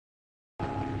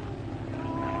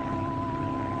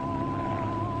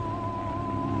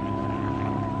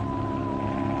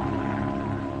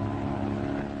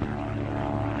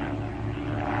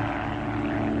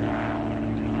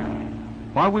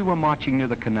While we were marching near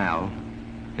the canal,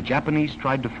 the Japanese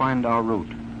tried to find our route.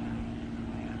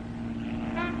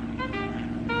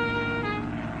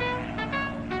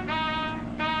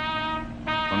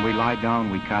 When we lie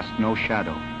down, we cast no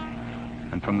shadow,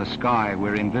 and from the sky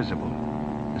we're invisible,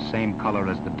 the same color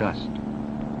as the dust.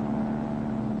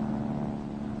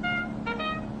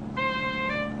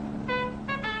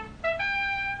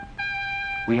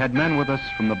 We had men with us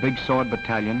from the Big Sword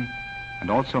Battalion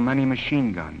and also many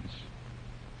machine guns.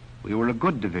 We were a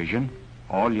good division,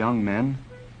 all young men,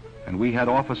 and we had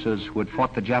officers who had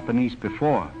fought the Japanese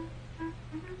before.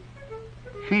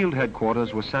 Field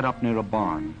headquarters were set up near a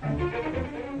barn.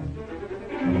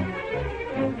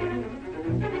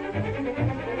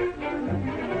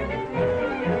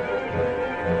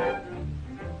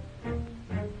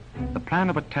 The plan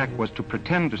of attack was to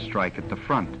pretend to strike at the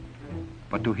front,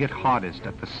 but to hit hardest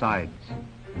at the sides.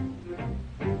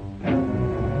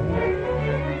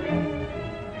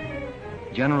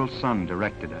 General Sun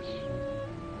directed us.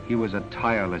 He was a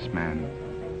tireless man,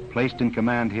 placed in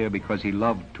command here because he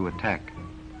loved to attack.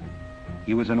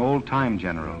 He was an old-time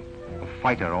general, a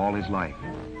fighter all his life.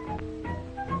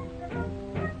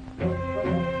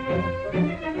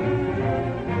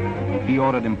 He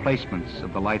ordered emplacements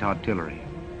of the light artillery.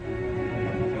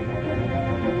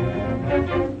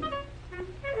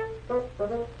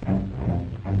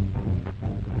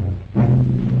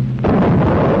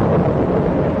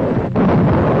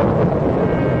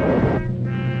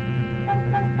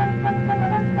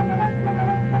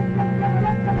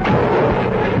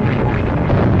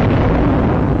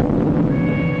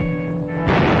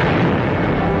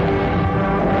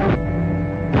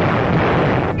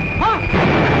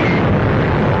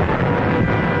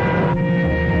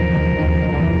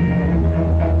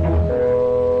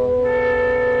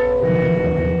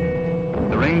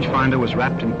 The rangefinder was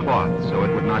wrapped in cloth so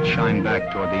it would not shine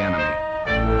back toward the enemy.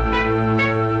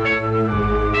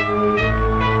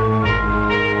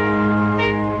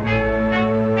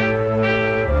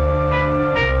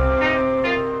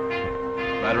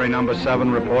 Battery number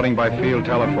 7 reporting by field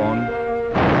telephone.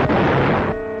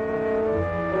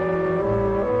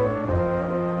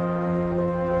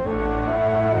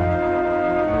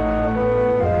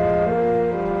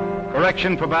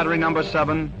 Correction for battery number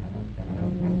 7.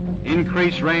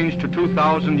 Increase range to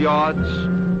 2,000 yards.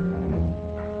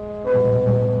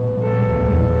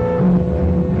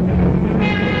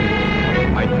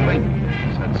 I think,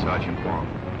 said Sergeant Wong,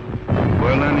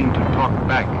 we're learning to talk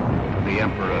back to the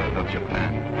Emperor of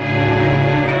Japan.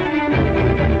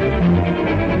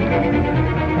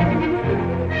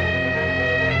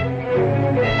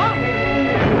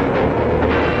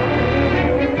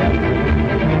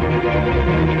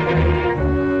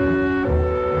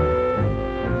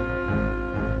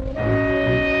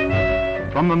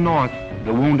 From the north,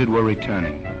 the wounded were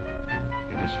returning.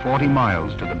 It is 40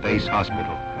 miles to the base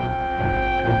hospital.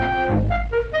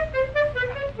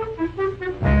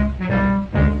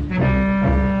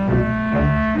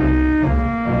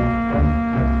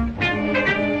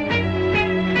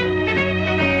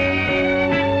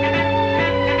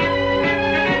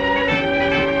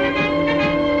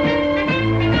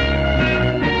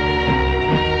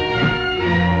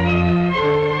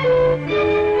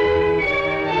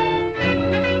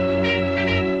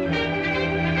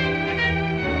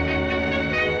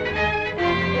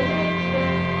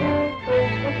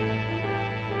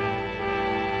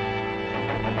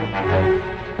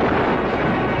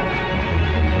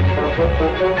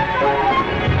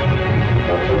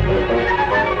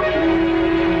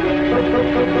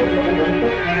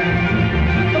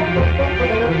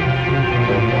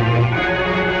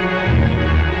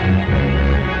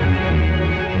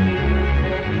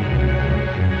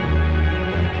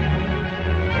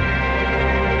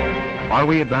 While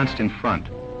we advanced in front,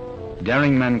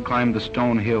 daring men climbed the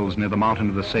stone hills near the mountain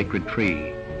of the sacred tree.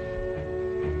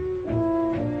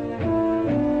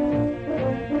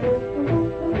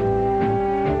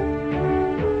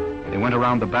 They went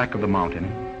around the back of the mountain,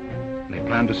 and they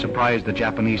planned to surprise the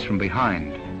Japanese from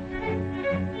behind.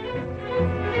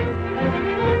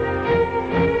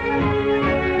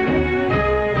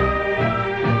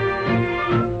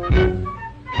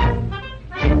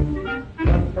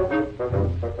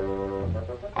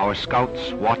 Our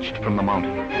scouts watched from the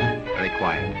mountain, very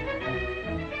quiet.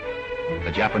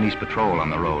 The Japanese patrol on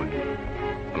the road,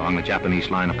 along the Japanese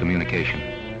line of communication.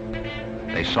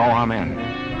 They saw our men,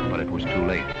 but it was too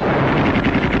late.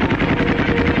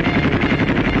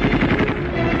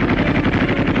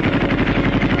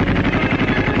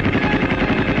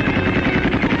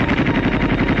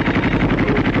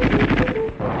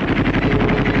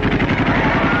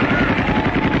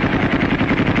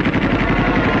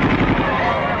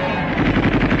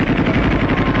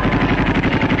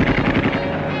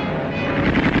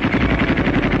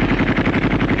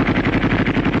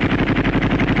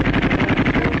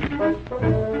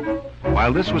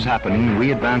 While this was happening,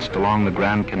 we advanced along the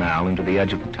Grand Canal into the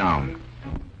edge of the town.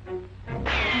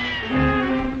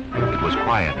 It was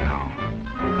quiet now.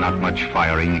 Not much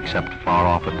firing except far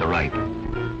off at the right.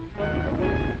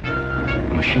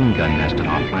 A machine gun nest at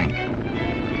our flank.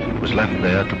 It was left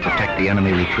there to protect the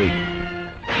enemy retreat.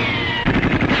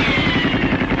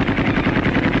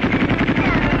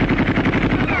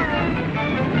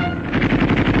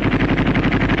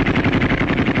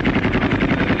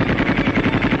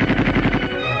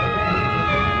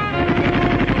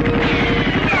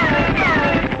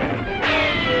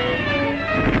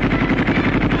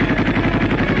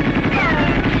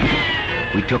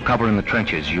 We took cover in the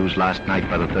trenches used last night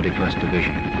by the 31st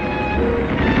Division.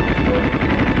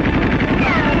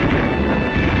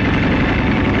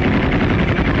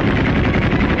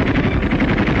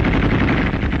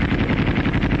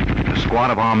 A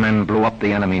squad of our men blew up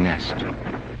the enemy nest.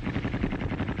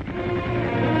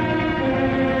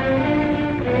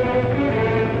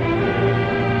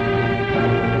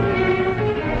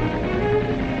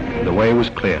 The way was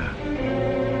clear.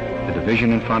 The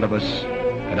division in front of us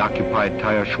had occupied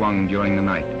Tair Shuang during the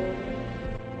night.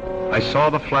 I saw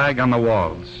the flag on the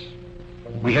walls.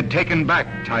 We had taken back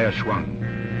Tair Shuang.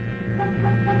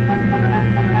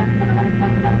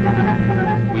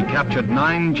 We captured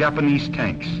 9 Japanese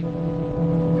tanks.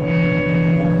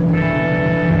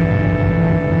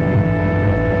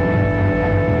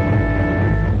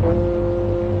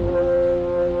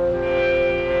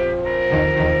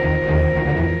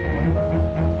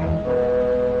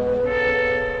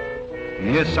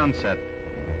 Near sunset,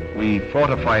 we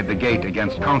fortified the gate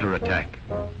against counterattack.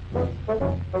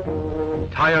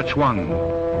 Tair Shuang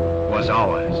was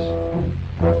ours.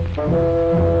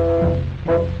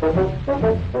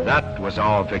 That was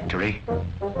our victory,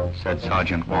 said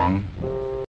Sergeant Wong.